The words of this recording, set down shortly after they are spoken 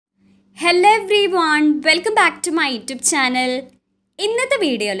Hello everyone, welcome back to my YouTube channel. ഇന്നത്തെ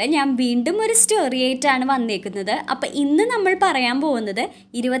വീഡിയോയിൽ ഞാൻ വീണ്ടും ഒരു സ്റ്റോറി ആയിട്ടാണ് വന്നേക്കുന്നത്. അപ്പോൾ ഇന്ന് നമ്മൾ പറയാൻ പോകുന്നത്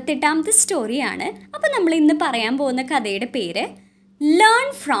 28ാമത്തെ സ്റ്റോറിയാണ്. അപ്പോൾ നമ്മൾ ഇന്ന് പറയാൻ പോകുന്ന കഥയുടെ പേര് Learn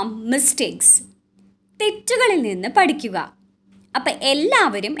from Mistakes. തെറ്റുകളിൽ നിന്ന് പഠിക്കുക. അപ്പോൾ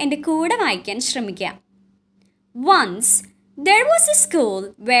എല്ലാവരും എൻ്റെ കൂടെ വായിക്കാൻ ശ്രമിക്കുക. Once there was a school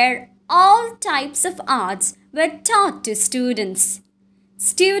where all types of arts were taught to students.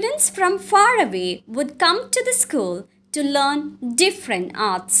 Students from far away would come to the school to learn different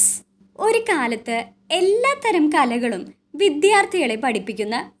arts. ഒരു കാലത്ത് എല്ലാ തരം കലകളും വിദ്യാർത്ഥികളെ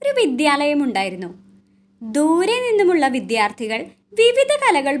പഠിപ്പിക്കുന്ന ഒരു വിദ്യാലയമുണ്ടായിരുന്നു. ദൂരെ നിന്നുമുള്ള വിദ്യാർത്ഥികൾ വിവിധ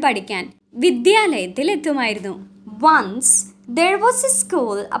കലകൾ പഠിക്കാൻ വിദ്യാലയത്തിൽ എത്തുമായിരുന്നു. Once there was a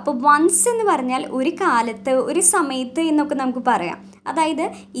school. അപ്പോൾ once എന്ന് പറഞ്ഞാൽ ഒരു കാലത്ത്, ഒരു സമയത്ത് എന്നൊക്കെ നമുക്ക് പറയാം. അതായത്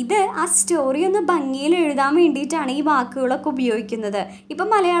ഇത് ആ സ്റ്റോറി ഒന്ന് ഭംഗിയിൽ എഴുതാൻ വേണ്ടിയിട്ടാണ് ഈ വാക്കുകളൊക്കെ ഉപയോഗിക്കുന്നത്. ഇപ്പം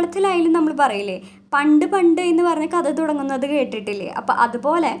മലയാളത്തിലായാലും നമ്മൾ പറയില്ലേ, പണ്ട് പണ്ട് എന്ന് പറഞ്ഞ കഥ തുടങ്ങുന്നത് കേട്ടിട്ടില്ലേ? അപ്പോൾ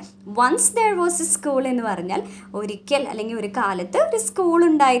അതുപോലെ once there was A school എന്ന് പറഞ്ഞാൽ ഒരിക്കൽ അല്ലെങ്കിൽ ഒരു കാലത്ത് ഒരു സ്കൂൾ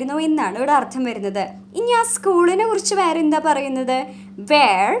ഉണ്ടായിരുന്നു എന്നാണ് ഇവിടെ അർത്ഥം വരുന്നത്. ഇനി ആ സ്കൂളിനെ കുറിച്ച് വേറെ എന്താ പറയുന്നത്?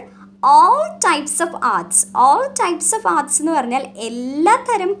 Where all types of arts. all types of arts എന്ന് പറഞ്ഞാൽ എല്ലാ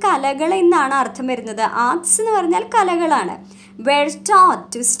തരം കലകൾ എന്നാണ് അർത്ഥം വരുന്നത്. ആർട്സ് എന്ന് പറഞ്ഞാൽ കലകളാണ്. were taught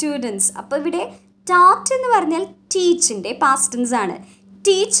to students. അപ്പോൾ ഇവിടെ taught എന്ന് പറഞ്ഞാൽ ടീച്ചിൻ്റെ പാസ്റ്റ് ടെൻസ് ആണ്.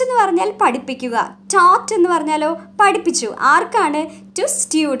 ടീച്ച് എന്ന് പറഞ്ഞാൽ പഠിപ്പിക്കുക. taught എന്ന് പറഞ്ഞാലോ പഠിപ്പിച്ചു. ആർക്കാണ്? ടു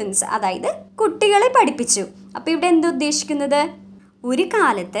സ്റ്റുഡൻസ്, അതായത് കുട്ടികളെ പഠിപ്പിച്ചു. അപ്പോൾ ഇവിടെ എന്താ ഉദ്ദേശിക്കുന്നത്? ഒരു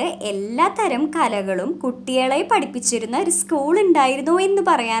കാലത്ത് എല്ലാ തരം കലകളും കുട്ടികളെ പഠിപ്പിച്ചിരുന്ന ഒരു സ്കൂൾ ഉണ്ടായിരുന്നു എന്ന്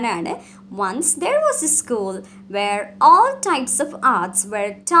പറയാനാണ് once there was a school where all types of arts were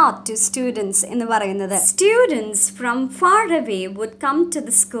taught to students എന്ന് പറയുന്നത്. Students from far away would come to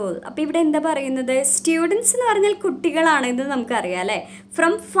the school. അപ്പോൾ ഇവിടെ എന്താ പറയുന്നത്? സ്റ്റുഡൻസ് എന്ന് പറഞ്ഞാൽ കുട്ടികളാണ് എന്ന് നമുക്കറിയാം അല്ലേ?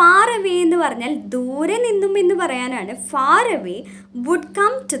 ഫ്രം ഫാർ അവേ എന്ന് പറഞ്ഞാൽ ദൂരെ നിന്നും എന്ന് പറയാനാണ്. Far away would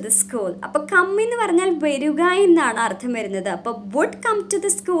come to the school. അപ്പോൾ കം എന്ന് പറഞ്ഞാൽ വരിക എന്നാണ് അർത്ഥം വരുന്നത്. അപ്പോൾ would come to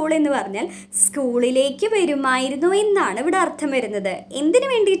the school എന്ന് പറഞ്ഞാൽ സ്കൂളിലേക്ക് വരുമായിരുന്നു എന്നാണ് ഇവിടെ അർത്ഥം വരുന്നത്. എന്തിനു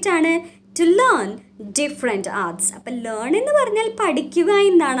വേണ്ടിയിട്ടാണ്? to learn different arts. അപ്പോൾ ലേൺ എന്ന് പറഞ്ഞാൽ പഠിക്കുക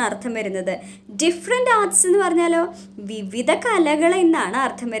എന്നാണ് അർത്ഥം വരുന്നത്. ഡിഫറെൻ്റ് ആർട്സ് എന്ന് പറഞ്ഞാലോ വിവിധ കലകൾ എന്നാണ്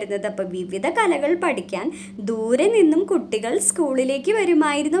അർത്ഥം വരുന്നത്. അപ്പോൾ വിവിധ കലകൾ പഠിക്കാൻ ദൂരെ നിന്നും കുട്ടികൾ സ്കൂളിലേക്ക്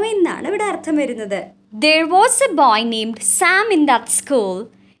വരുമായിരുന്നു എന്നാണ് ഇവിടെ അർത്ഥം വരുന്നത്. There was a boy named Sam in that school.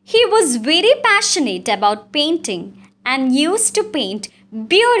 He was very passionate about painting and used to paint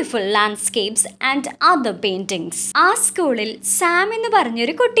beautiful landscapes and other paintings. ആ സ്കൂളിൽ സാം എന്ന്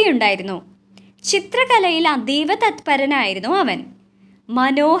പറഞ്ഞൊരു കുട്ടിയുണ്ടായിരുന്നു. ചിത്രകലയിൽ അതീവ തത്പരനായിരുന്നു അവൻ.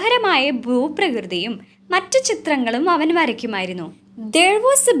 മനോഹരമായ ഭൂപ്രകൃതിയും മറ്റു ചിത്രങ്ങളും അവൻ വരയ്ക്കുമായിരുന്നു. There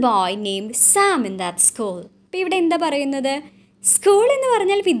was a boy named Sam in that school. അപ്പോൾ ഇവിടെ എന്താ പറയുന്നത്? സ്കൂൾ എന്ന്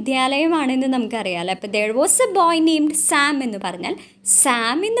പറഞ്ഞാൽ വിദ്യാലയമാണെന്ന് നമുക്കറിയാമല്ലോ. അപ്പോൾ there was a boy named Sam എന്ന് പറഞ്ഞാൽ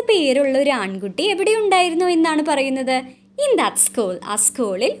സാം എന്ന് പേരുള്ള ഒരു ആൺകുട്ടി എവിടെ ഉണ്ടായിരുന്നു എന്നാണ് പറയുന്നത്. In that school, ആ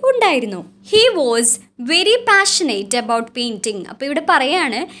സ്കൂളിൽ ഉണ്ടായിരുന്നു. He was very passionate about painting. അപ്പോൾ ഇവിടെ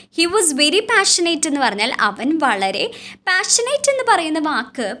പറയാണ് he was very passionate എന്ന് പറഞ്ഞാൽ അവൻ വളരെ passionate എന്ന് പറയുന്ന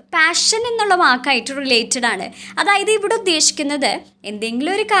വാക്ക് പാഷൻ എന്നുള്ള വാക്കായിട്ട് റിലേറ്റഡ് ആണ്. അതായത് ഇവിടെ ഉദ്ദേശിക്കുന്നത്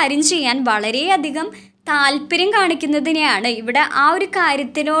എന്തെങ്കിലും ഒരു കാര്യം ചെയ്യാൻ വളരെയധികം താല്പര്യം കാണിക്കുന്നതിനെയാണ് ഇവിടെ, ആ ഒരു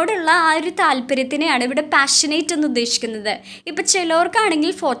കാര്യത്തിനോടുള്ള ആ ഒരു താല്പര്യത്തിനെയാണ് ഇവിടെ പാഷനേറ്റ് എന്ന് ഉദ്ദേശിക്കുന്നത്. ഇപ്പോൾ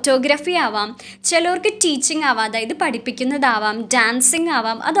ചിലർക്കാണെങ്കിൽ ഫോട്ടോഗ്രാഫി ആവാം, ചിലർക്ക് ടീച്ചിങ് ആവാം, അതായത് പഠിപ്പിക്കുന്നതാവാം, ഡാൻസിങ്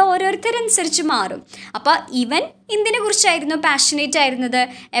ആവാം, അത് ഓരോരുത്തരനുസരിച്ച് മാറും. അപ്പോൾ ഇവൻ എന്തിനെ കുറിച്ചായിരുന്നു പാഷനേറ്റ് ആയിരുന്നത്?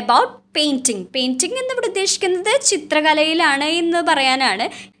 About painting. പെയിൻറ്റിങ് എന്നിവിടെ ഉദ്ദേശിക്കുന്നത് ചിത്രകലയിലാണ് എന്ന് പറയാനാണ്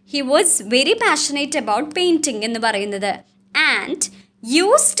he was very passionate about painting എന്ന് പറയുന്നത്. And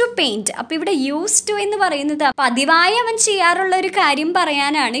use to paint. അപ്പോൾ ഇവിടെ യൂസ് ടു എന്ന് പറയുന്നത് പതിവായി അവൻ ചെയ്യാറുള്ള ഒരു കാര്യം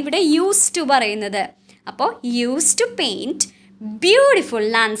പറയാനാണ് ഇവിടെ യൂസ് ടു പറയുന്നത്. അപ്പോൾ use to paint beautiful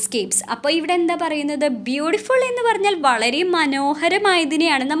landscapes. അപ്പോൾ ഇവിടെ എന്താ പറയുന്നത്? ബ്യൂട്ടിഫുൾ എന്ന് പറഞ്ഞാൽ വളരെ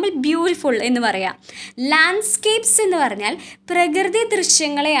മനോഹരമായതിനെയാണ് നമ്മൾ ബ്യൂട്ടിഫുൾ എന്ന് പറയാം. ലാൻഡ്സ്കേപ്സ് എന്ന് പറഞ്ഞാൽ പ്രകൃതി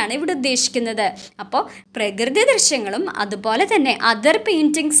ദൃശ്യങ്ങളെയാണ് ഇവിടെ ഉദ്ദേശിക്കുന്നത്. അപ്പോൾ പ്രകൃതി ദൃശ്യങ്ങളും അതുപോലെ തന്നെ അതർ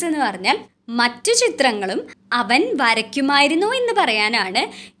പെയിൻറ്റിങ്സ് എന്ന് പറഞ്ഞാൽ മറ്റു ചിത്രങ്ങളും അവൻ വരയ്ക്കുമായിരുന്നു എന്ന് പറയാനാണ്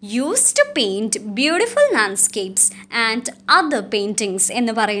use to paint beautiful landscapes and other paintings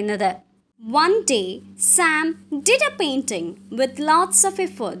എന്ന് പറയുന്നത്. One day, Sam did a painting with lots of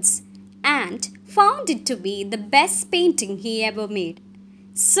efforts and found it to be the best painting he ever made.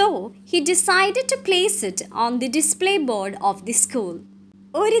 So, he decided to place it on the display board of the school.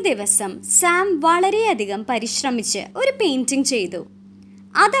 ഒരു ദിവസം Sam വളരെയധികം പരിശ്രമിച്ച് ഒരു painting ചെയ്തു.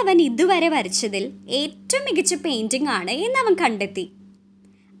 അതവൻ ഇതുവരെ വരച്ചതിൽ ഏറ്റവും മികച്ച പെയിൻറ്റിംഗ് ആണ് എന്നവൻ കണ്ടെത്തി.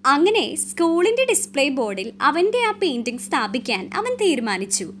 അങ്ങനെ സ്കൂളിൻ്റെ ഡിസ്പ്ലേ ബോർഡിൽ അവൻ്റെ ആ പെയിൻറ്റിംഗ് സ്ഥാപിക്കാൻ അവൻ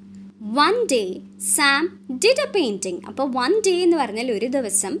തീരുമാനിച്ചു. One day Sam did A painting. അപ്പോൾ വൺ ഡേ എന്ന് പറഞ്ഞാൽ ഒരു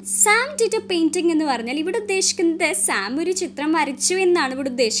ദിവസം, സാം ഡിഡ് എ പെയിൻറ്റിങ് എന്ന് പറഞ്ഞാൽ ഇവിടെ ഉദ്ദേശിക്കുന്നത് സാം ഒരു ചിത്രം വരച്ചു എന്നാണ് ഇവിടെ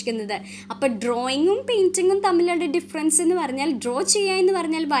ഉദ്ദേശിക്കുന്നത്. അപ്പോൾ ഡ്രോയിങ്ങും പെയിൻറ്റിങ്ങും തമ്മിലുള്ള ഡിഫറൻസ് എന്ന് പറഞ്ഞാൽ ഡ്രോ ചെയ്യുക എന്ന്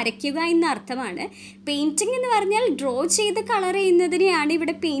പറഞ്ഞാൽ വരയ്ക്കുക എന്ന അർത്ഥമാണ്. പെയിൻറ്റിങ് എന്ന് പറഞ്ഞാൽ ഡ്രോ ചെയ്ത് കളർ ചെയ്യുന്നതിനെയാണ്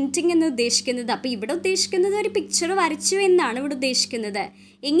ഇവിടെ പെയിൻറ്റിങ് എന്ന് ഉദ്ദേശിക്കുന്നത്. അപ്പോൾ ഇവിടെ ഉദ്ദേശിക്കുന്നത് ഒരു പിക്ചർ വരച്ചു എന്നാണ് ഇവിടെ ഉദ്ദേശിക്കുന്നത്.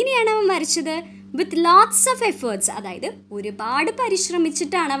 എങ്ങനെയാണ് അവൻ വരച്ചത്? വിത്ത് ലോട്ട്സ് ഓഫ് എഫേർട്സ്, അതായത് ഒരുപാട്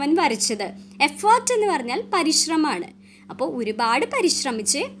പരിശ്രമിച്ചിട്ടാണ് അവൻ വരച്ചത്. എഫേർട്ട് എന്ന് പറഞ്ഞാൽ പരിശ്രമമാണ്. അപ്പോൾ ഒരുപാട്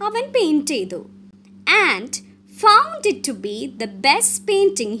പരിശ്രമിച്ച് അവൻ പെയിൻറ്റ് ചെയ്തു. And found it to B the best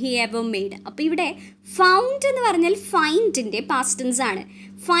painting he ever made. അപ്പോൾ ഇവിടെ ഫൗണ്ട് എന്ന് പറഞ്ഞാൽ ഫൈൻഡിൻ്റെ പാസ്റ്റ് ടെൻസ് ആണ്.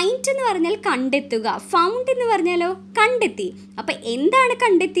 ഫൈൻഡ് എന്ന് പറഞ്ഞാൽ കണ്ടെത്തുക, ഫൗണ്ട് എന്ന് പറഞ്ഞാലോ കണ്ടെത്തി. അപ്പോൾ എന്താണ്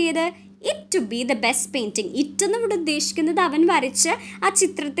കണ്ടെത്തിയത്? It to B the best painting. It എന്ന് ഇവിടെ ഉദ്ദേശിക്കുന്നത് അവൻ വരച്ച ആ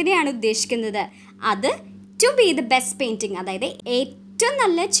ചിത്രത്തിനെയാണ് ഉദ്ദേശിക്കുന്നത്. അത് to B the best painting, അതായത് ഏറ്റവും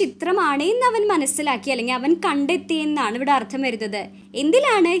നല്ല ചിത്രമാണ് എന്ന് അവൻ മനസ്സിലാക്കി, അല്ലെങ്കിൽ അവൻ കണ്ടെത്തി എന്നാണ് ഇവിടെ അർത്ഥം വരുന്നത്.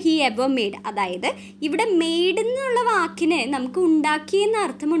 എന്തിലാണ്? He ever made. അതായത് ഇവിടെ മെയ്ഡ് എന്നുള്ള വാക്കിന് നമുക്ക് ഉണ്ടാക്കി എന്ന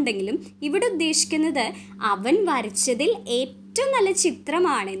അർത്ഥമുണ്ടെങ്കിലും ഇവിടെ ഉദ്ദേശിക്കുന്നത് അവൻ വരച്ചതിൽ ഏറ്റവും നല്ല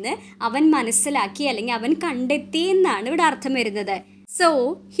ചിത്രമാണെന്ന് അവൻ മനസ്സിലാക്കി, അല്ലെങ്കിൽ അവൻ കണ്ടെത്തി എന്നാണ് ഇവിടെ അർത്ഥം വരുന്നത്. So,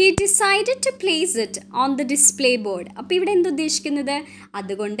 he decided to place it on the display board. അപ്പോൾ ഇവിടെ എന്തുദ്ദേശിക്കുന്നത്?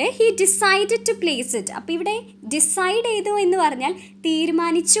 അതുകൊണ്ട് he decided to place it. അപ്പോൾ ഇവിടെ ഡിസൈഡ് ചെയ്തു എന്ന് പറഞ്ഞാൽ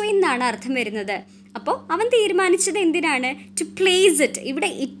തീരുമാനിച്ചു എന്നാണ് അർത്ഥം വരുന്നത്. അപ്പോൾ അവൻ തീരുമാനിച്ചത് എന്തിനാണ്? To place it. ഇവിടെ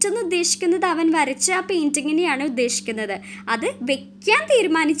ഇറ്റ് എന്ന് ഉദ്ദേശിക്കുന്നത് അവൻ വരച്ച ആ പെയിൻറ്റിങ്ങിനെയാണ് ഉദ്ദേശിക്കുന്നത്. അത് വെക്കാൻ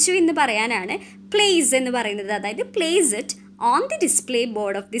തീരുമാനിച്ചു എന്ന് പറയാനാണ് പ്ലേസ് എന്ന് പറയുന്നത്. അതായത് place it on the display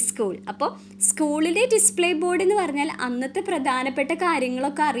board of the school. അപ്പോൾ സ്കൂളിലെ ഡിസ്പ്ലേ ബോർഡ് എന്ന് പറഞ്ഞാൽ അന്നത്തെ പ്രധാനപ്പെട്ട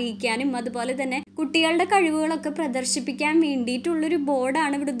കാര്യങ്ങളൊക്കെ അറിയിക്കാനും അതുപോലെ തന്നെ കുട്ടികളുടെ കഴിവുകളൊക്കെ പ്രദർശിപ്പിക്കാൻ വേണ്ടിയിട്ടുള്ളൊരു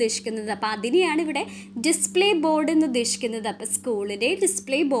ബോർഡാണ് ഇവിടെ ഉദ്ദേശിക്കുന്നത്. അപ്പോൾ അതിനെയാണ് ഇവിടെ ഡിസ്പ്ലേ ബോർഡ് എന്ന് ഉദ്ദേശിക്കുന്നത്. അപ്പോൾ സ്കൂളിലെ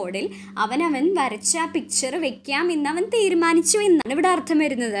ഡിസ്പ്ലേ ബോർഡിൽ അവൻ വരച്ച ആ പിക്ചർ വെക്കാം എന്ന് അവൻ തീരുമാനിച്ചു എന്നാണ് ഇവിടെ അർത്ഥം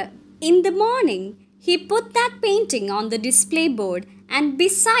വരുന്നത്. In the morning he put that painting on the display board and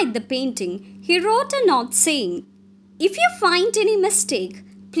beside the painting he wrote a note saying, if you find any mistake,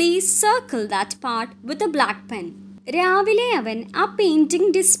 please circle that part with a black pen. രാവിലെ അവൻ ആ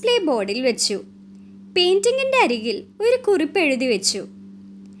painting display ബോർഡിൽ വെച്ചു. പെയിൻറ്റിങ്ങിൻ്റെ അരികിൽ ഒരു കുറിപ്പ് എഴുതി വെച്ചു.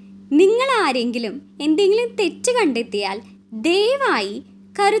 നിങ്ങൾ ആരെങ്കിലും എന്തെങ്കിലും തെറ്റ് കണ്ടെത്തിയാൽ ദയവായി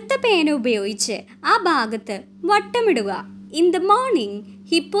കറുത്ത പേന ഉപയോഗിച്ച് ആ ഭാഗത്ത് വട്ടമിടുക. In the morning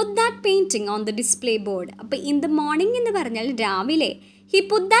he put that painting on the display board. അപ്പോൾ ഇൻ ദ മോർണിംഗ് എന്ന് പറഞ്ഞാൽ രാവിലെ, he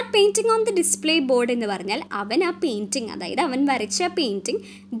put that painting on the display board എന്ന് പറഞ്ഞാൽ അവൻ ആ പെയിൻറ്റിംഗ്, അതായത് അവൻ വരച്ച ആ പെയിൻറ്റിംഗ്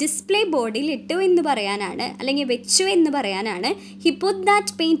ഡിസ്പ്ലേ ബോർഡിൽ ഇട്ടു എന്ന് പറയാനാണ്, അല്ലെങ്കിൽ വെച്ചു എന്ന് പറയാനാണ് he put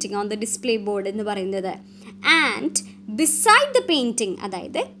that painting on the display board എന്ന് പറയുന്നത്. ആൻഡ് ബിസൈഡ് ദ പെയിൻറ്റിംഗ്,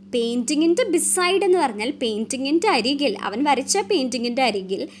 അതായത് പെയിൻറ്റിങ്ങിൻ്റെ ബിസൈഡ് എന്ന് പറഞ്ഞാൽ പെയിൻറ്റിങ്ങിൻ്റെ അരികിൽ, അവൻ വരച്ച പെയിൻറ്റിങ്ങിൻ്റെ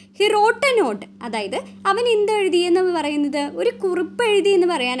അരികിൽ ഹി റോട്ട് എ നോട്ട്, അതായത് അവൻ എന്തെഴുതിയെന്ന് പറയുന്നത് ഒരു കുറിപ്പ് എഴുതി എന്ന്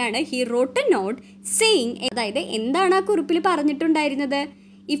പറയാനാണ് he wrote a not saying. അതായത് എന്താണ് ആ കുറിപ്പിൽ പറഞ്ഞിട്ടുണ്ടായിരുന്നത്?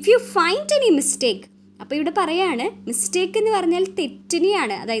 If you find any mistake. അപ്പോൾ ഇവിടെ പറയാണ് മിസ്റ്റേക്ക് എന്ന് പറഞ്ഞാൽ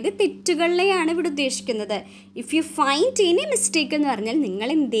തെറ്റിനെയാണ്, അതായത് തെറ്റുകളിലെയാണ് ഇവിടെ ഉദ്ദേശിക്കുന്നത്. If you find any mistake എന്ന് പറഞ്ഞാൽ നിങ്ങൾ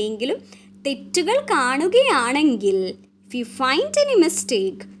എന്തെങ്കിലും തെറ്റുകൾ കാണുകയാണെങ്കിൽ, if you find any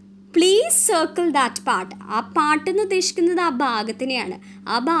mistake please circle that part. ആ പാർട്ട് എന്ന് ഉദ്ദേശിക്കുന്നത് ആ ഭാഗത്തിനെയാണ്.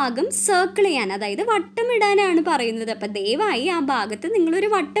 ആ ഭാഗം സർക്കിൾ ചെയ്യാൻ, അതായത് വട്ടമിടാനാണ് പറയുന്നത്. അപ്പം ദയവായി ആ ഭാഗത്ത് നിങ്ങളൊരു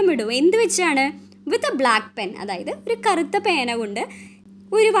വട്ടമിടൂ. എന്ത് വെച്ചാണ്? വിത്ത് എ ബ്ലാക്ക് പെൻ, അതായത് ഒരു കറുത്ത പേന കൊണ്ട്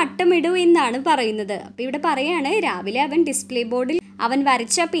ഒരു വട്ടമിടൂ എന്നാണ് പറയുന്നത്. അപ്പോൾ ഇവിടെ പറയാണ് രാവിലെ അവൻ ഡിസ്പ്ലേ ബോർഡിൽ അവൻ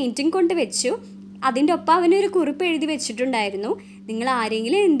വരച്ച പെയിൻറ്റിങ് കൊണ്ട് വെച്ചു. അതിൻ്റെ ഒപ്പം അവനൊരു കുറിപ്പ് എഴുതി വെച്ചിട്ടുണ്ടായിരുന്നു, നിങ്ങൾ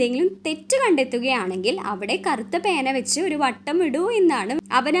ആരെങ്കിലും എന്തെങ്കിലും തെറ്റ് കണ്ടെത്തുകയാണെങ്കിൽ അവിടെ കറുത്ത പേന വെച്ച് ഒരു വട്ടം ഇടൂ എന്നാണ്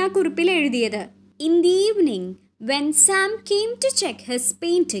അവൻ ആ കുറിപ്പിൽ എഴുതിയത്. In the evening when Sam came to check his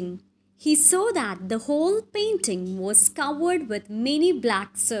painting he saw that the whole painting was covered with many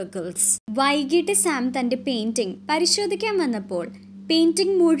black circles. വൈകിട്ട് സാം തൻ്റെ പെയിൻറ്റിംഗ് പരിശോധിക്കാൻ വന്നപ്പോൾ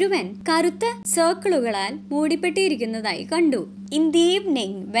പെയിൻറ്റിംഗ് മുഴുവൻ കറുത്ത സർക്കിളുകളാൽ മൂടിപ്പെട്ടിരിക്കുന്നതായി കണ്ടു. In the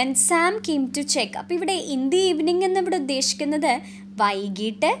evening when Sam came to check. അപ്പോൾ ഇവിടെ in the evening എന്നിവിടെ ഉദ്ദേശിക്കുന്നത്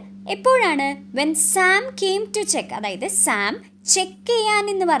വൈകിട്ട് എപ്പോഴാണ്? When Sam came to check, അതായത് സാം ചെക്ക് ചെയ്യാൻ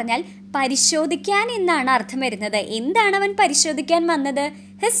എന്ന് പറഞ്ഞാൽ പരിശോധിക്കാൻ എന്നാണ് അർത്ഥം വരുന്നത്. എന്താണ് അവൻ പരിശോധിക്കാൻ വന്നത്?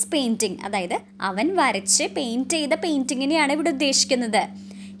 ഹിസ് പെയിൻറ്റിംഗ്, അതായത് അവൻ വരച്ച് പെയിൻറ്റ് ചെയ്ത പെയിൻറ്റിങ്ങിനെയാണ് ഇവിടെ ഉദ്ദേശിക്കുന്നത്.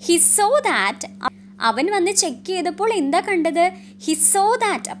 ഹി സോ ദാറ്റ്, അവൻ വന്ന് ചെക്ക് ചെയ്തപ്പോൾ എന്താ കണ്ടത്? He so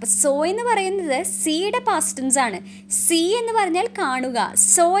that. അപ്പോൾ സോ എന്ന് പറയുന്നത് സിയുടെ പാസ്റ്റ് ടെൻസ് ആണ്. സി എന്ന് പറഞ്ഞാൽ കാണുക,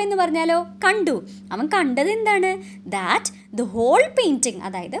 സോ എന്ന് പറഞ്ഞാലോ കണ്ടു. അവൻ കണ്ടത് എന്താണ്? ദാറ്റ് ദ ഹോൾ പെയിൻറ്റിങ്,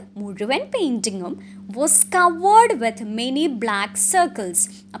 അതായത് മുഴുവൻ പെയിൻറ്റിങ്ങും was covered with many black circles.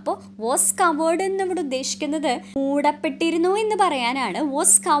 അപ്പോൾ വാസ് കവേർഡ് എന്നിവിടെ ഉദ്ദേശിക്കുന്നത് മൂടപ്പെട്ടിരുന്നു എന്ന് പറയാനാണ്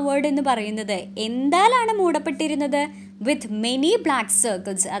വാസ് കവേർഡ് എന്ന് പറയുന്നത്. എന്താലാണ് മൂടപ്പെട്ടിരുന്നത്? വിത്ത് മെനി ബ്ലാക്ക്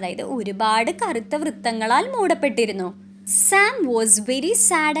സർക്കിൾസ്, അതായത് ഒരുപാട് കറുത്ത വൃത്തങ്ങളാൽ മൂടപ്പെട്ടിരുന്നു. Sam was very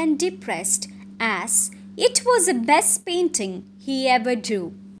sad and depressed as it was the best painting he ever Drew.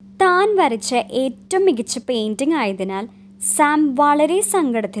 താൻ വരച്ച ഏറ്റവും മികച്ച പെയിൻറ്റിംഗ് ആയതിനാൽ സാം വളരെ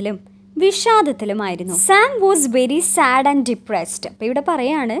സങ്കടത്തിലും വിഷാദത്തിലുമായിരുന്നു. Sam was very sad and depressed. അപ്പോൾ ഇവിടെ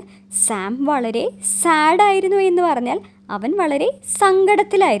പറയാണ് സാം വളരെ സാഡ് ആയിരുന്നു എന്ന് പറഞ്ഞാൽ അവൻ വളരെ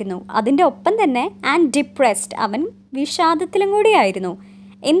സങ്കടത്തിലായിരുന്നു. അതിൻ്റെ ഒപ്പം തന്നെ ആൻഡ് ഡിപ്രസ്ഡ്, അവൻ വിഷാദത്തിലും കൂടിയായിരുന്നു.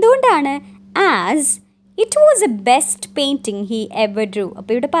 എന്തുകൊണ്ടാണ്? As it was A best painting he ever Drew.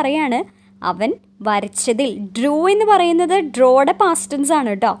 അപ്പോൾ ഇവിടെ പറയാണ് അവൻ വരച്ചതിൽ, ഡ്രൂ എന്ന് പറയുന്നത് ഡ്രോയുടെ പാസ്റ്റ് ടെൻസ് ആണ്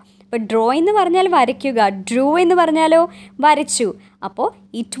കേട്ടോ. അപ്പോൾ ഡ്രോ എന്ന് പറഞ്ഞാൽ വരയ്ക്കുക, ഡ്രൂ എന്ന് പറഞ്ഞാലോ വരച്ചു. അപ്പോൾ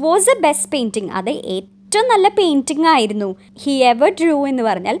it was A best painting, അത് ഏറ്റവും നല്ല പെയിൻറ്റിംഗ് ആയിരുന്നു. ഹി എവർ ഡ്രൂ എന്ന്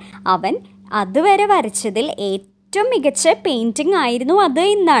പറഞ്ഞാൽ അവൻ അതുവരെ വരച്ചതിൽ ഏറ്റവും മികച്ച പെയിൻറ്റിംഗ് ആയിരുന്നു അത്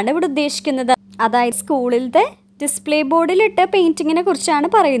എന്നാണ് ഇവിടെ ഉദ്ദേശിക്കുന്നത്. അതായത് സ്കൂളിലത്തെ ഡിസ്പ്ലേ ബോർഡിലിട്ട പെയിൻറ്റിങ്ങിനെ കുറിച്ചാണ്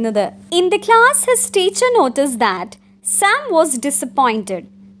പറയുന്നത്. In the class his teacher notice that Sam was disappointed.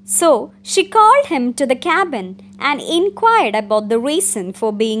 So she called him to the cabin and inquired about the reason for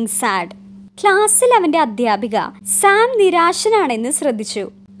being sad. ക്ലാസ്സിൽ അവൻ്റെ അധ്യാപിക സാം നിരാശനാണെന്ന് ശ്രദ്ധിച്ചു.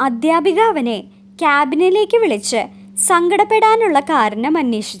 അധ്യാപിക അവനെ ക്യാബിനിലേക്ക് വിളിച്ച് സങ്കടപ്പെടാനുള്ള കാരണം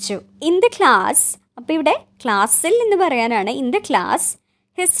അന്വേഷിച്ചു. ഇൻ ദ ക്ലാസ്, അപ്പോൾ ഇവിടെ ക്ലാസ്സിൽ എന്ന് പറയാനാണ്. In the class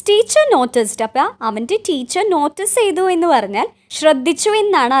his teacher noticed. അപ്പോൾ അവൻ്റെ ടീച്ചർ നോട്ടീസ് ചെയ്തു എന്ന് പറഞ്ഞാൽ ശ്രദ്ധിച്ചു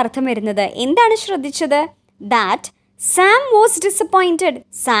എന്നാണ് അർത്ഥം വരുന്നത്. എന്താണ് ശ്രദ്ധിച്ചത്? That Sam was disappointed.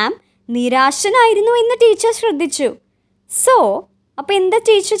 Sam നിരാശനായിരുന്നു എന്ന് ടീച്ചർ ശ്രദ്ധിച്ചു. സോ അപ്പോൾ എന്താ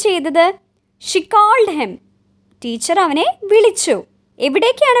ടീച്ചർ ചെയ്തത്? Xi called him. ടീച്ചർ അവനെ വിളിച്ചു.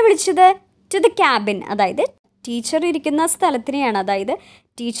 എവിടേക്കാണ് വിളിച്ചത്? ടു ദ ക്യാബിൻ, അതായത് ടീച്ചർ ഇരിക്കുന്ന സ്ഥലത്തിനെയാണ്. അതായത്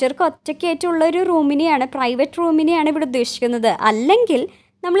ടീച്ചർക്ക് ഒറ്റയ്ക്കായിട്ടുള്ള ഒരു റൂമിനെയാണ്, പ്രൈവറ്റ് റൂമിനെയാണ് ഇവിടെ ഉദ്ദേശിക്കുന്നത്. അല്ലെങ്കിൽ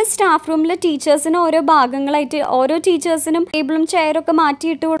നമ്മൾ സ്റ്റാഫ് റൂമിലെ ടീച്ചേഴ്സിന് ഓരോ ഭാഗങ്ങളായിട്ട് ഓരോ ടീച്ചേഴ്സിനും ടേബിളും ചെയറൊക്കെ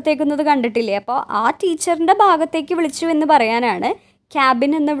മാറ്റിയിട്ട് കൊടുത്തേക്കുന്നത് കണ്ടിട്ടില്ലേ? അപ്പോൾ ആ ടീച്ചറിൻ്റെ ഭാഗത്തേക്ക് വിളിച്ചു എന്ന് പറയാനാണ്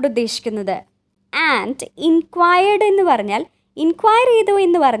ക്യാബിൻ എന്ന് ഇവിടെ ഉദ്ദേശിക്കുന്നത്. ആൻഡ് ഇൻക്വയർഡ് എന്ന് പറഞ്ഞാൽ, ഇൻക്വയർ ചെയ്തു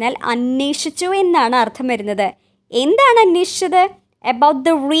എന്ന് പറഞ്ഞാൽ അന്വേഷിച്ചു എന്നാണ് അർത്ഥം വരുന്നത്. എന്താണ് അന്വേഷിച്ചത്? About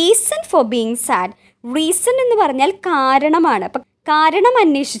the reason for being sad. Reason എന്ന് പറഞ്ഞാൽ കാരണമാണ്. അപ്പം കാരണം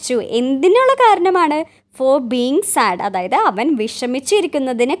അന്വേഷിച്ചു. എന്തിനുള്ള കാരണമാണ്? ഫോർ ബീങ് സാഡ്, അതായത് അവൻ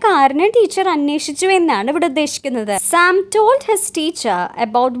വിഷമിച്ചിരിക്കുന്നതിന് കാരണം ടീച്ചർ അന്വേഷിച്ചു എന്നാണ് ഇവിടെ ഉദ്ദേശിക്കുന്നത്. Sam told his teacher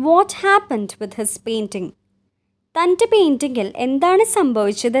about what happened with his painting. തൻ്റെ പെയിൻറ്റിങ്ങിൽ എന്താണ്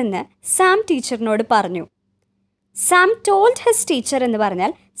സംഭവിച്ചതെന്ന് സാം ടീച്ചറിനോട് പറഞ്ഞു. സാം ടോൾഡ് ഹിസ് ടീച്ചർ എന്ന്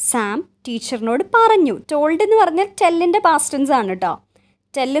പറഞ്ഞാൽ സാം ടീച്ചറിനോട് പറഞ്ഞു. ടോൾഡ് എന്ന് പറഞ്ഞാൽ ടെല്ലിൻ്റെ പാസ്റ്റ് ടെൻസ് ആണ് കേട്ടോ.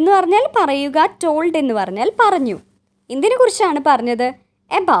 ടെൽ എന്ന് പറഞ്ഞാൽ പറയുക, ടോൾഡ് എന്ന് പറഞ്ഞാൽ പറഞ്ഞു. എന്തിനെ കുറിച്ചാണ് പറഞ്ഞത്?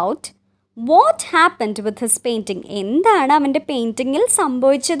 About what happened with his painting. എന്താണ് അവൻ്റെ പെയിൻറ്റിങ്ങിൽ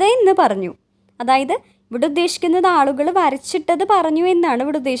സംഭവിച്ചത് എന്ന് പറഞ്ഞു. അതായത് ഇവിടെ ഉദ്ദേശിക്കുന്നത് ആളുകൾ വരച്ചിട്ടത് പറഞ്ഞു എന്നാണ്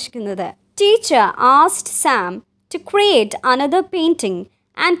ഇവിടെ ഉദ്ദേശിക്കുന്നത്. Teacher asked Sam to create another painting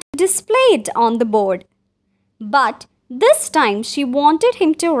and to display it on the board. But this time she wanted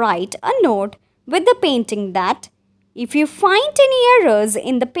him to write a not with the painting that if you find any errors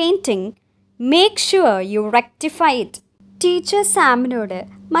in the painting make sure U rectify it. Teacher സാമിനോട്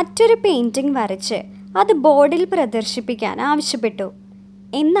മറ്റൊരു painting വരച്ച് അത് ബോർഡിൽ പ്രദർശിപ്പിക്കാൻ ആവശ്യപ്പെട്ടു.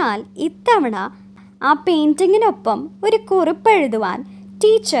 എന്നാൽ ഇത്തവണ ആ പെയിൻറ്റിങ്ങിനൊപ്പം ഒരു കുറിപ്പ് എഴുതുവാൻ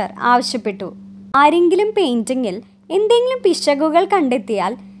ടീച്ചർ ആവശ്യപ്പെട്ടു. ആരെങ്കിലും പെയിൻറ്റിങ്ങിൽ എന്തെങ്കിലും പിശകുകൾ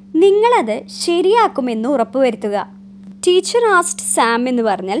കണ്ടെത്തിയാൽ നിങ്ങളത് ശരിയാക്കുമെന്ന് ഉറപ്പുവരുത്തുക. ടീച്ചർ ആസ്ക്ഡ് സാം എന്ന്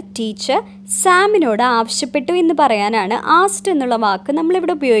പറഞ്ഞാൽ ടീച്ചർ സാമിനോട് ആവശ്യപ്പെട്ടു എന്ന് പറയാനാണ് ആസ്ക്ഡ് എന്നുള്ള വാക്ക്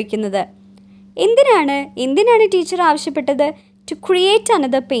നമ്മളിവിടെ ഉപയോഗിക്കുന്നത്. എന്തിനാണ് ടീച്ചർ ആവശ്യപ്പെട്ടത്? To create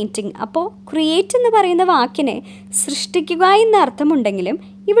another painting. അപ്പോൾ ക്രിയേറ്റ് എന്ന് പറയുന്ന വാക്കിന് സൃഷ്ടിക്കുക എന്ന അർത്ഥമുണ്ടെങ്കിലും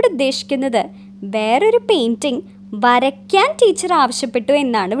ഇവിടെ ഉദ്ദേശിക്കുന്നത് വേറൊരു പെയിൻറ്റിംഗ് വരയ്ക്കാൻ ടീച്ചർ ആവശ്യപ്പെട്ടു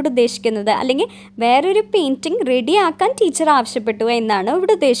എന്നാണ് ഇവിടെ ഉദ്ദേശിക്കുന്നത്. അല്ലെങ്കിൽ വേറൊരു പെയിൻറ്റിംഗ് റെഡിയാക്കാൻ ടീച്ചർ ആവശ്യപ്പെട്ടു എന്നാണ്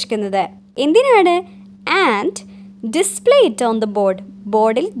ഇവിടെ ഉദ്ദേശിക്കുന്നത്. എന്തിനാണ്? And display it on the board.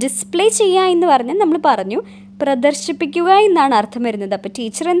 ബോർഡിൽ ഡിസ്പ്ലേ ചെയ്യുക എന്ന് പറഞ്ഞാൽ നമ്മൾ പറഞ്ഞു പ്രദർശിപ്പിക്കുക എന്നാണ് അർത്ഥം വരുന്നത്. അപ്പോൾ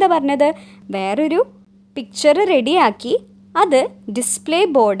ടീച്ചർ എന്താ പറഞ്ഞത്? വേറൊരു പിക്ചർ റെഡിയാക്കി അത് ഡിസ്പ്ലേ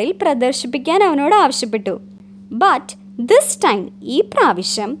ബോർഡിൽ പ്രദർശിപ്പിക്കാൻ അവനോട് ആവശ്യപ്പെട്ടു. ബട്ട് ദിസ് ടൈം, ഈ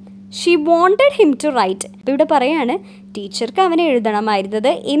പ്രാവശ്യം, she wanted him to right. അപ്പോൾ ഇവിടെ പറയാണ് ടീച്ചർക്ക് അവനെ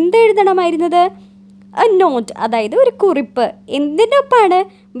എഴുതണമായിരുന്നത്. എന്തെഴുതണമായിരുന്നത്? എ നോട്ട്, അതായത് ഒരു കുറിപ്പ്. എന്തിൻ്റെ ഒപ്പമാണ്?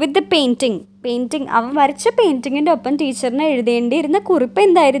 With the painting. അവൻ വരച്ച പെയിൻറ്റിങ്ങിൻ്റെ ഒപ്പം ടീച്ചറിന് എഴുതേണ്ടിയിരുന്ന കുറിപ്പ്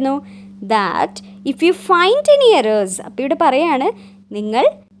എന്തായിരുന്നു? that if you find any errors, അപ്പോൾ ഇവിടെ പറയാണ് നിങ്ങൾ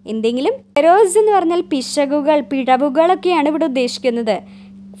എന്തെങ്കിലും എറേഴ്സ് എന്ന് പറഞ്ഞാൽ പിശകുകൾ, പിഴവുകളൊക്കെയാണ് ഇവിടെ ഉദ്ദേശിക്കുന്നത്.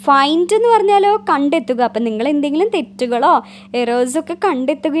 ഫൈൻഡ് എന്ന് പറഞ്ഞാലോ കണ്ടെത്തുക. അപ്പം നിങ്ങൾ എന്തെങ്കിലും തെറ്റുകളോ എറേഴ്സൊക്കെ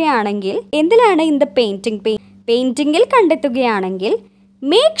കണ്ടെത്തുകയാണെങ്കിൽ എന്തിലാണ്? ഇൻ ദ പെയിൻറ്റിങ്ങിൽ കണ്ടെത്തുകയാണെങ്കിൽ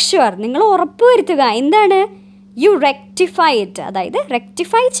മേക്ക് ഷുവർ, നിങ്ങൾ ഉറപ്പുവരുത്തുക. എന്താണ്? U rectify it. അതായത്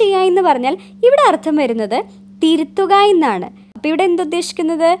റെക്ടിഫൈ ചെയ്യുക എന്ന് പറഞ്ഞാൽ ഇവിടെ അർത്ഥം വരുന്നത് തിരുത്തുക എന്നാണ്. അപ്പോൾ ഇവിടെ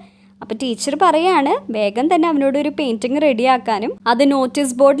എന്തുദ്ദേശിക്കുന്നത്? അപ്പോൾ ടീച്ചർ പറയാണ് വേഗം തന്നെ അവനോട് ഒരു പെയിൻറ്റിങ് റെഡിയാക്കാനും അത്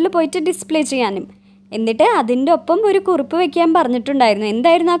നോട്ടീസ് ബോർഡിൽ പോയിട്ട് ഡിസ്പ്ലേ ചെയ്യാനും. എന്നിട്ട് അതിൻ്റെ ഒപ്പം ഒരു കുറിപ്പ് വയ്ക്കാൻ പറഞ്ഞിട്ടുണ്ടായിരുന്നു.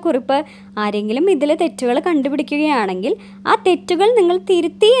 എന്തായിരുന്നു ആ കുറിപ്പ്? ആരെങ്കിലും ഇതിൽ തെറ്റുകൾ കണ്ടുപിടിക്കുകയാണെങ്കിൽ ആ തെറ്റുകൾ നിങ്ങൾ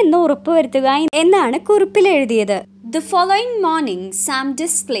തിരുത്തി എന്ന് ഉറപ്പ് വരുത്തുക എന്നാണ് കുറിപ്പിൽ എഴുതിയത്. The following morning, Sam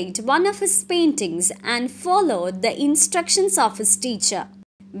displayed one of his paintings and followed the instructions of his teacher.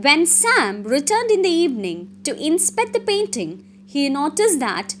 When Sam returned in the evening to inspect the painting, he noticed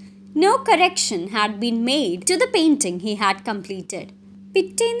that no correction had been made to the painting he had completed.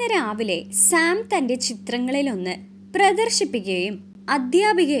 പിറ്റേന്ന് രാവിലെ Sam തൻ്റെ ചിത്രങ്ങളിലൊന്ന് പ്രദർശിപ്പിക്കുകയും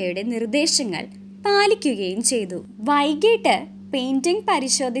അധ്യാപികയുടെ നിർദ്ദേശങ്ങൾ പാലിക്കുകയും ചെയ്തു. വൈകിട്ട് painting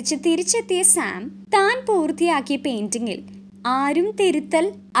പരിശോധിച്ച് തിരിച്ചെത്തിയ സാം താൻ പൂർത്തിയാക്കിയ പെയിന്റിങ്ങിൽ ആരും തിരുത്തൽ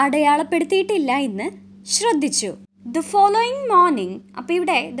അടയാളപ്പെടുത്തിയിട്ടില്ല എന്ന് ശ്രദ്ധിച്ചു. ദ ഫോളോയിങ് മോർണിംഗ്, അപ്പോൾ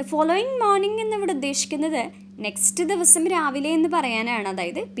ഇവിടെ ദ ഫോളോയിങ് മോർണിംഗ് എന്നിവിടെ ഉദ്ദേശിക്കുന്നത് നെക്സ്റ്റ് ദിവസം രാവിലെ എന്ന് പറയാനാണ്.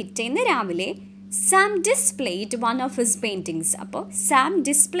 അതായത് പിറ്റേന്ന് രാവിലെ Sam displayed one of his paintings. അപ്പോൾ സാം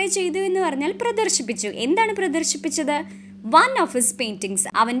ഡിസ്പ്ലേ ചെയ്തു എന്ന് പറഞ്ഞാൽ പ്രദർശിപ്പിച്ചു. എന്താണ് പ്രദർശിപ്പിച്ചത്? വൺ ഓഫ് ഹിസ് പെയിൻറ്റിങ്സ്,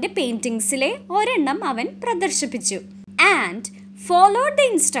 അവൻ്റെ പെയിൻറ്റിങ്സിലെ ഒരെണ്ണം അവൻ പ്രദർശിപ്പിച്ചു. And followed the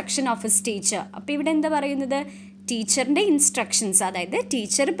instruction of his teacher. അപ്പോൾ ഇവിടെ എന്താ പറയുന്നത്? ടീച്ചറിൻ്റെ ഇൻസ്ട്രക്ഷൻസ്, അതായത്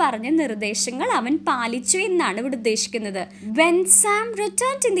ടീച്ചർ പറഞ്ഞ നിർദ്ദേശങ്ങൾ അവൻ പാലിച്ചു എന്നാണ് ഇവിടെ ഉദ്ദേശിക്കുന്നത്. When Sam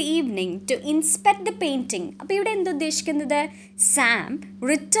returned in the evening to inspect the painting. അപ്പോൾ ഇവിടെ എന്താ ഉദ്ദേശിക്കുന്നത്? സാം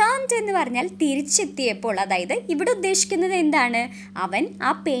റിട്ടേൺഡ് എന്ന് പറഞ്ഞാൽ തിരിച്ചെത്തിയപ്പോൾ, അതായത് ഇവിടെ ഉദ്ദേശിക്കുന്നത് എന്താണ്? അവൻ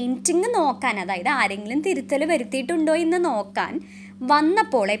ആ പെയിൻറ്റിങ് നോക്കാൻ, അതായത് ആരെങ്കിലും തിരുത്തൽ വരുത്തിയിട്ടുണ്ടോ എന്ന് നോക്കാൻ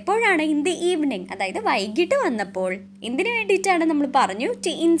വന്നപ്പോൾ. എപ്പോഴാണ്? ഇൻ ദി ഈവനിങ്, അതായത് വൈകിട്ട് വന്നപ്പോൾ. എന്തിനു വേണ്ടിയിട്ടാണ്? നമ്മൾ പറഞ്ഞു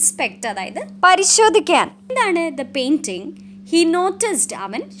ടു ഇൻസ്പെക്ട്, അതായത് പരിശോധിക്കാൻ. എന്താണ്? ദ പെയിൻറ്റിങ് ഹി നോട്ടിസ്ഡ്,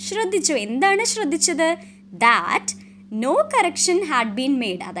 അവൻ ശ്രദ്ധിച്ചു. എന്താണ് ശ്രദ്ധിച്ചത്? That no correction had been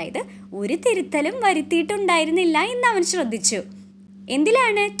made, അതായത് ഒരു തിരുത്തലും വരുത്തിയിട്ടുണ്ടായിരുന്നില്ല എന്ന് അവൻ ശ്രദ്ധിച്ചു.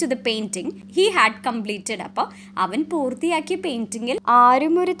 എന്തിലാണ്? To the painting he had completed. അപ്പോൾ അവൻ പൂർത്തിയാക്കിയ പെയിൻറ്റിങ്ങിൽ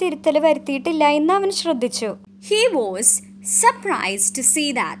ആരും ഒരു തിരുത്തൽ വരുത്തിയിട്ടില്ല എന്ന് അവൻ ശ്രദ്ധിച്ചു. He was surprised to see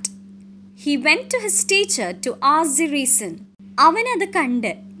that. He went to his teacher to ask the reason. അവൻ അത്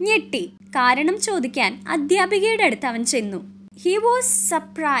കണ്ട് ഞെട്ടി. കാരണം ചോദിക്കാൻ അധ്യാപികയുടെ അടുത്ത് അവൻ ചെന്നു. He was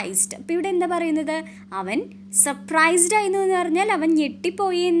surprised. അപ്പോൾ ഇവിടെ എന്താ പറയുന്നത്? അവൻ സർപ്രൈസ്ഡ് ആയിരുന്നു എന്ന് പറഞ്ഞാൽ അവൻ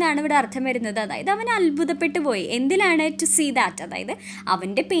ഞെട്ടിപ്പോയി എന്നാണ് ഇവിടെ അർത്ഥം വരുന്നത്. അതായത് അവൻ അത്ഭുതപ്പെട്ടു പോയി. എന്തിലാണ്? ടു സീ ദാറ്റ്, അതായത്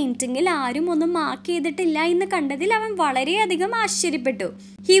അവൻ്റെ പെയിൻറ്റിങ്ങിൽ ആരും ഒന്നും മാർക്ക് ചെയ്തിട്ടില്ല എന്ന് കണ്ടതിൽ അവൻ വളരെയധികം ആശ്ചര്യപ്പെട്ടു.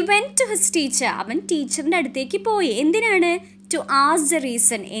 He went to his teacher. അവൻ ടീച്ചറിൻ്റെ അടുത്തേക്ക് പോയി. എന്തിനാണ്? ടു ആസ്ക് ദ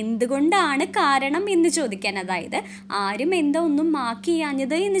റീസൺ, എന്തുകൊണ്ടാണ് കാരണം എന്ന് ചോദിക്കാൻ. അതായത് ആരും എന്താ ഒന്നും മാർക്ക്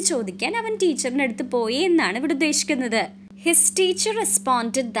ചെയ്യാഞ്ഞത് എന്ന് ചോദിക്കാൻ അവൻ ടീച്ചറിൻ്റെ അടുത്ത് പോയി എന്നാണ് ഇവിടെ ഉദ്ദേശിക്കുന്നത്. His teacher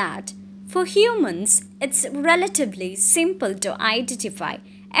responded that for humans it's relatively simple to identify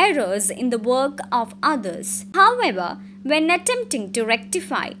errors in the work of others. However, when attempting to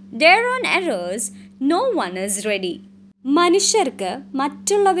rectify their own errors, no one is ready. മനുഷ്യർക്ക്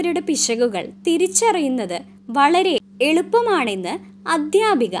മറ്റുള്ളവരുടെ പിശകുകൾ തിരിച്ചറിയുന്നത് വളരെ എളുപ്പമാണെന്ന്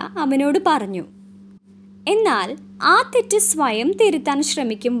അധ്യാപിക അവനോട് പറഞ്ഞു. എന്നാൽ ആ തെറ്റ് സ്വയം തിരുത്താൻ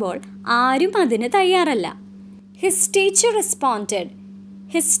ശ്രമിക്കുമ്പോൾ ആരും അതിന് തയ്യാറല്ല. His teacher responded.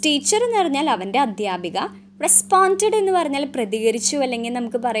 His teacher എന്ന് പറഞ്ഞാൽ അവൻ്റെ അധ്യാപിക. റെസ്പോണ്ടഡ് എന്ന് പറഞ്ഞാൽ പ്രതികരിച്ചു, അല്ലെങ്കിൽ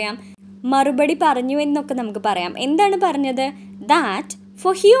നമുക്ക് പറയാം മറുപടി പറഞ്ഞു എന്നൊക്കെ നമുക്ക് പറയാം. എന്താണ് പറഞ്ഞത്? ദാറ്റ്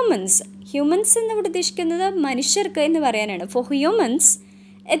ഫോർ ഹ്യൂമൻസ്, ഹ്യൂമൻസ് എന്ന് ഉദ്ദേശിക്കുന്നത് മനുഷ്യർക്ക് എന്ന് പറയാനാണ്. For humans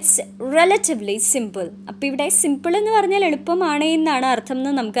it's relatively simple. അപ്പോൾ ഇവിടെ സിമ്പിൾ എന്ന് പറഞ്ഞാൽ എളുപ്പമാണ് എന്നാണ് അർത്ഥം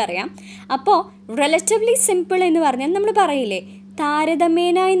എന്ന് നമുക്കറിയാം. അപ്പോൾ റിലേറ്റീവ്ലി സിമ്പിൾ എന്ന് പറഞ്ഞാൽ നമ്മൾ പറയില്ലേ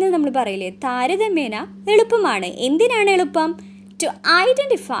താരതമ്യേന എന്ന് നമ്മൾ പറയില്ലേ, താരതമ്യേന എളുപ്പമാണ്. എന്തിനാണ് എളുപ്പം? To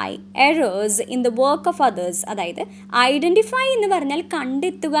identify errors in the work of others. അതായത് ഐഡൻറ്റിഫൈ എന്ന് പറഞ്ഞാൽ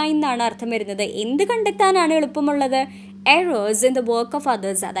കണ്ടെത്തുക എന്നാണ് അർത്ഥം വരുന്നത്. എന്ത് കണ്ടെത്താനാണ് എളുപ്പമുള്ളത്? Errors in the work of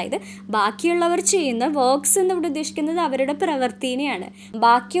others. അതായത് ബാക്കിയുള്ളവർ ചെയ്യുന്ന വർക്ക്സ് എന്നിവിടെ ഉദ്ദേശിക്കുന്നത് അവരുടെ പ്രവൃത്തിനെയാണ്.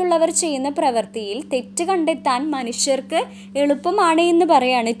 ബാക്കിയുള്ളവർ ചെയ്യുന്ന പ്രവൃത്തിയിൽ തെറ്റ് കണ്ടെത്താൻ മനുഷ്യർക്ക് എളുപ്പമാണ് എന്ന്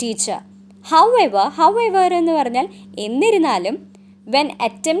പറയാണ് ടീച്ചർ. However എന്ന് പറഞ്ഞാൽ എന്നിരുന്നാലും when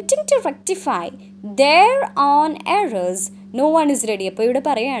attempting to rectify their own errors, no one is ready. അപ്പോൾ ഇവിടെ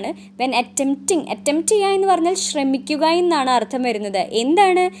പറയാണ് വെൻ അറ്റംപ്റ്റ് ചെയ്യുക എന്ന് പറഞ്ഞാൽ ശ്രമിക്കുക എന്നാണ് അർത്ഥം വരുന്നത്.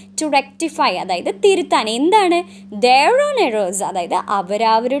 എന്താണ്? ടു റെക്ടിഫൈ, അതായത് തിരുത്താൻ. എന്താണ്? their own errors, അതായത്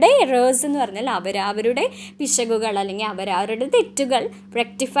അവരവരുടെ എറേഴ്സ് എന്ന് പറഞ്ഞാൽ അവരവരുടെ പിശകുകൾ അല്ലെങ്കിൽ അവരവരുടെ തെറ്റുകൾ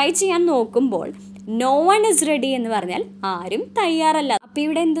റെക്ടിഫൈ ചെയ്യാൻ നോക്കുമ്പോൾ നോ വൺ ഇസ് റെഡി എന്ന് പറഞ്ഞാൽ ആരും തയ്യാറല്ല. അപ്പോൾ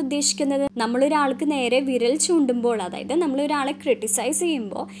ഇവിടെ എന്തുദ്ദേശിക്കുന്നത്? നമ്മളൊരാൾക്ക് നേരെ വിരൽ ചൂണ്ടുമ്പോൾ, അതായത് നമ്മളൊരാളെ ക്രിട്ടിസൈസ്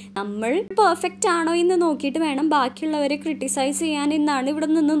ചെയ്യുമ്പോൾ നമ്മൾ പെർഫെക്റ്റ് ആണോ എന്ന് നോക്കിയിട്ട് വേണം ബാക്കിയുള്ളവരെ ക്രിട്ടിസൈസ് ചെയ്യാൻ എന്നാണ് ഇവിടെ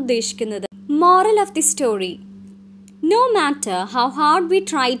നിന്ന് ഉദ്ദേശിക്കുന്നത്. Moral of the story: no matter how hard we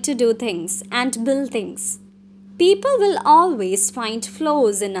try to do things and build things, people will always find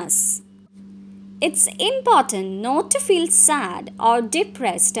flaws in us. It's important not to feel sad or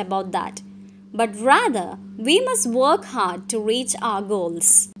depressed about that, but rather we must work hard to reach our goals.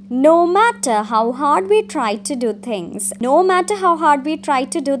 No matter how hard we try to do things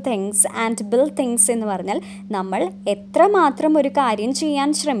and build things എന്ന് പറഞ്ഞാൽ നമ്മൾ എത്രമാത്രം ഒരു കാര്യം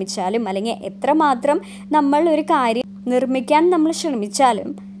ചെയ്യാൻ ശ്രമിച്ചാലും അല്ലെങ്കിൽ എത്രമാത്രം നമ്മൾ ഒരു കാര്യം നിർമ്മിക്കാൻ നമ്മൾ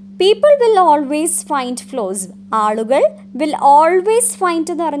ശ്രമിച്ചാലും people will always find flaws. ആളുകൾ will always find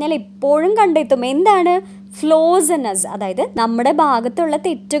എന്ന് പറഞ്ഞാൽ എപ്പോഴും കണ്ടെത്തും. എന്താണ്? ഫ്ലോസ് ഇൻ us, അതായത് നമ്മുടെ ഭാഗത്തുള്ള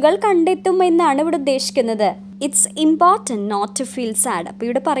തെറ്റുകൾ കണ്ടെത്തും എന്നാണ് ഇവിടെ ഉദ്ദേശിക്കുന്നത്. It's important not to feel sad. അപ്പോൾ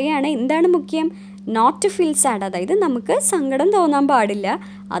ഇവിടെ പറയുകയാണ് എന്താണ് മുഖ്യം? നോട്ട് ടു ഫീൽ സാഡ്, അതായത് നമുക്ക് സങ്കടം തോന്നാൻ പാടില്ല.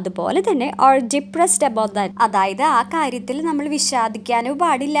 അതുപോലെ തന്നെ ഓർ ഡിപ്രസ്ഡ് അബൌട്ട് ദാറ്റ്, അതായത് ആ കാര്യത്തിൽ നമ്മൾ വിഷാദിക്കാനോ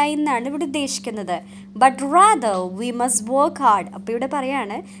പാടില്ല എന്നാണ് ഇവിടെ ഉദ്ദേശിക്കുന്നത്. But rather we must work hard. അപ്പോൾ ഇവിടെ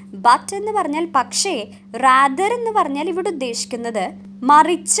പറയാണ് ബട്ട് എന്ന് പറഞ്ഞാൽ പക്ഷേ, റാദർ എന്ന് പറഞ്ഞാൽ ഇവിടെ ഉദ്ദേശിക്കുന്നത്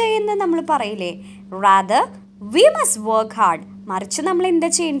മറിച്ച് എന്ന് നമ്മൾ പറയില്ലേ, rather we must work hard. മറിച്ച് നമ്മൾ എന്താ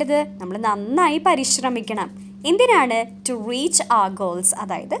ചെയ്യേണ്ടത്? നമ്മൾ നന്നായി പരിശ്രമിക്കണം. എന്തിനാണ്? ടു റീച്ച് ആർ ഗോൾസ്,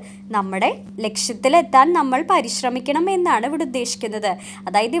 അതായത് നമ്മുടെ ലക്ഷ്യത്തിലെത്താൻ നമ്മൾ പരിശ്രമിക്കണം എന്നാണ് ഇവിടെ ഉദ്ദേശിക്കുന്നത്.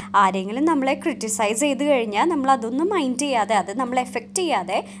 അതായത് ആരെങ്കിലും നമ്മളെ ക്രിട്ടിസൈസ് ചെയ്ത് കഴിഞ്ഞാൽ നമ്മൾ അതൊന്നും മൈൻഡ് ചെയ്യാതെ, അത് നമ്മളെ എഫക്റ്റ്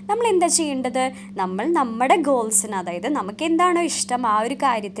ചെയ്യാതെ നമ്മൾ എന്താ ചെയ്യേണ്ടത്? നമ്മൾ നമ്മുടെ ഗോൾസിന്, അതായത് നമുക്ക് എന്താണോ ഇഷ്ടം ആ ഒരു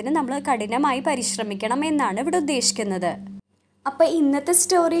കാര്യത്തിന് നമ്മൾ കഠിനമായി പരിശ്രമിക്കണം എന്നാണ് ഇവിടെ ഉദ്ദേശിക്കുന്നത്. അപ്പോൾ ഇന്നത്തെ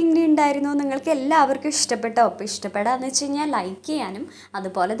സ്റ്റോറി എങ്ങനെ ഉണ്ടായിരുന്നു? നിങ്ങൾക്ക് എല്ലാവർക്കും ഇഷ്ടപ്പെട്ടോ? അപ്പോൾ ഇഷ്ടപ്പെടാന്ന് വെച്ച് കഴിഞ്ഞാൽ ലൈക്ക് ചെയ്യാനും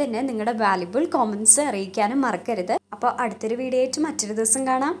അതുപോലെ തന്നെ നിങ്ങളുടെ വാല്യുബിൾ കോമൻറ്റ്സ് അറിയിക്കാനും മറക്കരുത്. അപ്പോൾ അടുത്തൊരു വീഡിയോ ആയിട്ട് മറ്റൊരു ദിവസം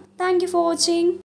കാണാം. Thank you for watching.